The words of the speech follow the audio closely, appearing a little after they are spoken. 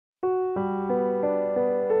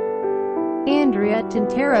Andrea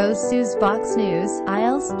Tantaros sues Fox News,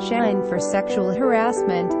 Ailes, Shine for sexual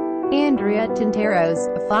harassment. Andrea Tantaros,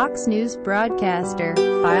 a Fox News broadcaster,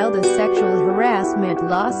 filed a sexual harassment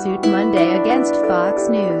lawsuit Monday against Fox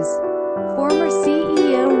News, former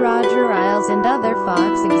CEO Roger Ailes and other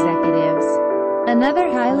Fox executives. Another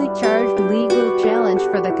highly charged legal challenge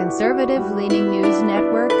for the conservative-leaning news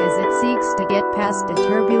network as it seeks to get past a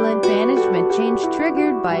turbulent management change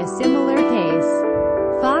triggered by a similar case.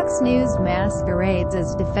 Fox News masquerades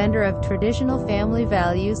as defender of traditional family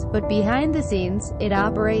values, but behind the scenes, it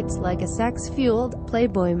operates like a sex-fueled,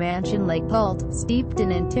 Playboy mansion-like cult, steeped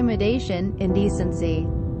in intimidation, indecency,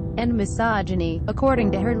 and misogyny,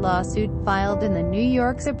 according to her lawsuit filed in the New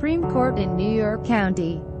York Supreme Court in New York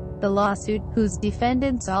County. The lawsuit, whose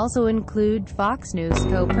defendants also include Fox News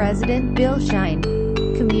co-president Bill Shine,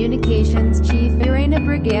 Communications Chief Irena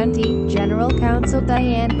Briganti, General Counsel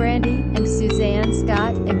Diane Brandy, and Suzanne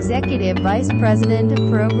Scott, Executive Vice President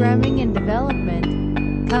of Programming and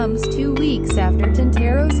Development, comes 2 weeks after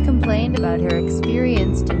Tantaros complained about her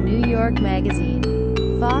experience to New York Magazine.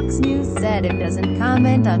 Fox News said it doesn't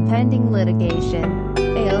comment on pending litigation.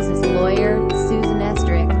 Ailes' lawyer, Susan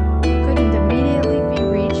Estrick, couldn't immediately be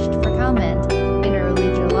reached for comment. In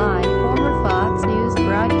early July, former Fox News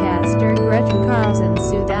broadcaster Gretchen Carlson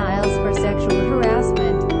sued Ailes for sexual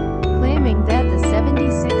harassment, claiming that the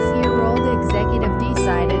 76-year-old executive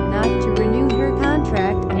decided not to renew her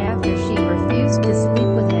contract after she refused to sleep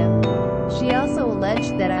with him. She also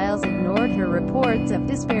alleged that Ailes ignored her reports of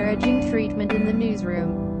disparaging treatment in the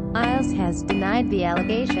newsroom. Ailes has denied the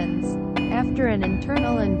allegations. After an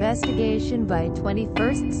internal investigation by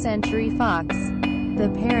 21st Century Fox, the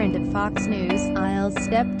parent of Fox News, Ailes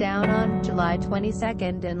stepped down on July 22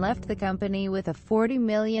 and left the company with a $40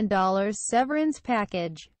 million severance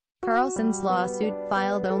package. Carlson's lawsuit,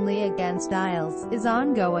 filed only against Ailes, is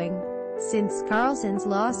ongoing. Since Carlson's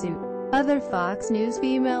lawsuit, other Fox News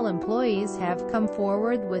female employees have come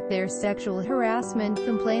forward with their sexual harassment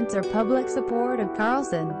complaints or public support of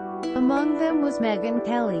Carlson. Among them was Megyn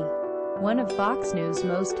Kelly, one of Fox News'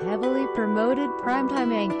 most heavily promoted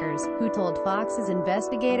primetime anchors, who told Fox's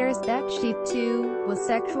investigators that she, too, was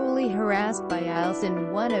sexually harassed by Ailes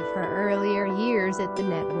in one of her earlier years at the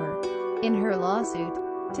network. In her lawsuit,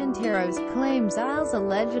 Tantaros claims Ailes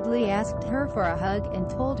allegedly asked her for a hug and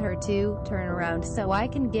told her to turn around so I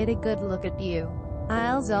can get a good look at you.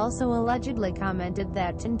 Ailes also allegedly commented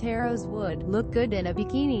that Tantaros would look good in a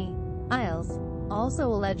bikini. Ailes also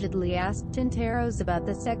allegedly asked Tantaros about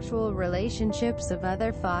the sexual relationships of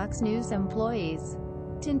other Fox News employees.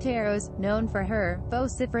 Tantaros, known for her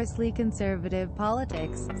vociferously conservative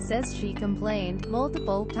politics, says she complained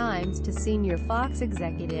multiple times to senior Fox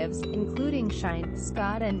executives, including Shine,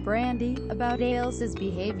 Scott and Brandy, about Ailes'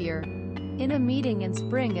 behavior. In a meeting in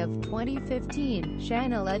spring of 2015,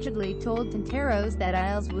 Shine allegedly told Tantaros that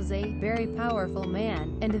Ailes was a very powerful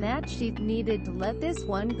man, and that she needed to let this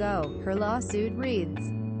one go. Her lawsuit reads,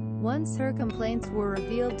 once her complaints were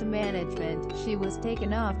revealed to management, she was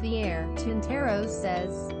taken off the air. Tantaros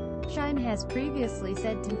says Shine has previously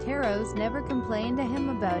said Tantaros never complained to him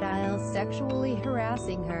about Ailes sexually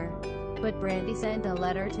harassing her. But Brandy sent a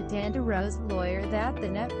letter to Tantaros' lawyer that the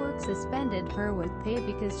network suspended her with pay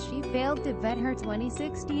because she failed to vet her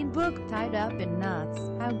 2016 book, Tied Up in Knots,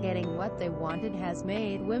 How Getting What They Wanted Has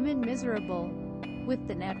Made Women Miserable. With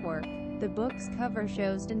the network, the book's cover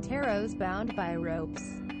shows Tantaros bound by ropes.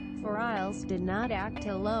 For Ailes did not act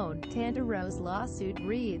alone, Tantaros' lawsuit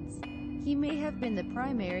reads. He may have been the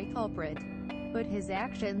primary culprit, but his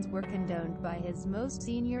actions were condoned by his most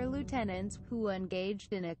senior lieutenants, who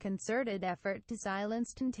engaged in a concerted effort to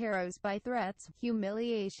silence Tantaros by threats,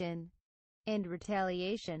 humiliation, and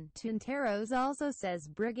retaliation. Tantaros also says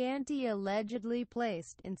Briganti allegedly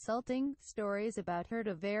placed insulting stories about her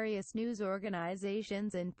to various news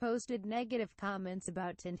organizations and posted negative comments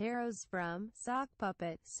about Tantaros from sock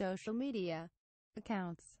puppet social media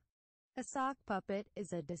accounts. A sock puppet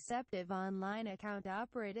is a deceptive online account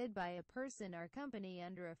operated by a person or company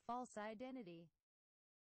under a false identity.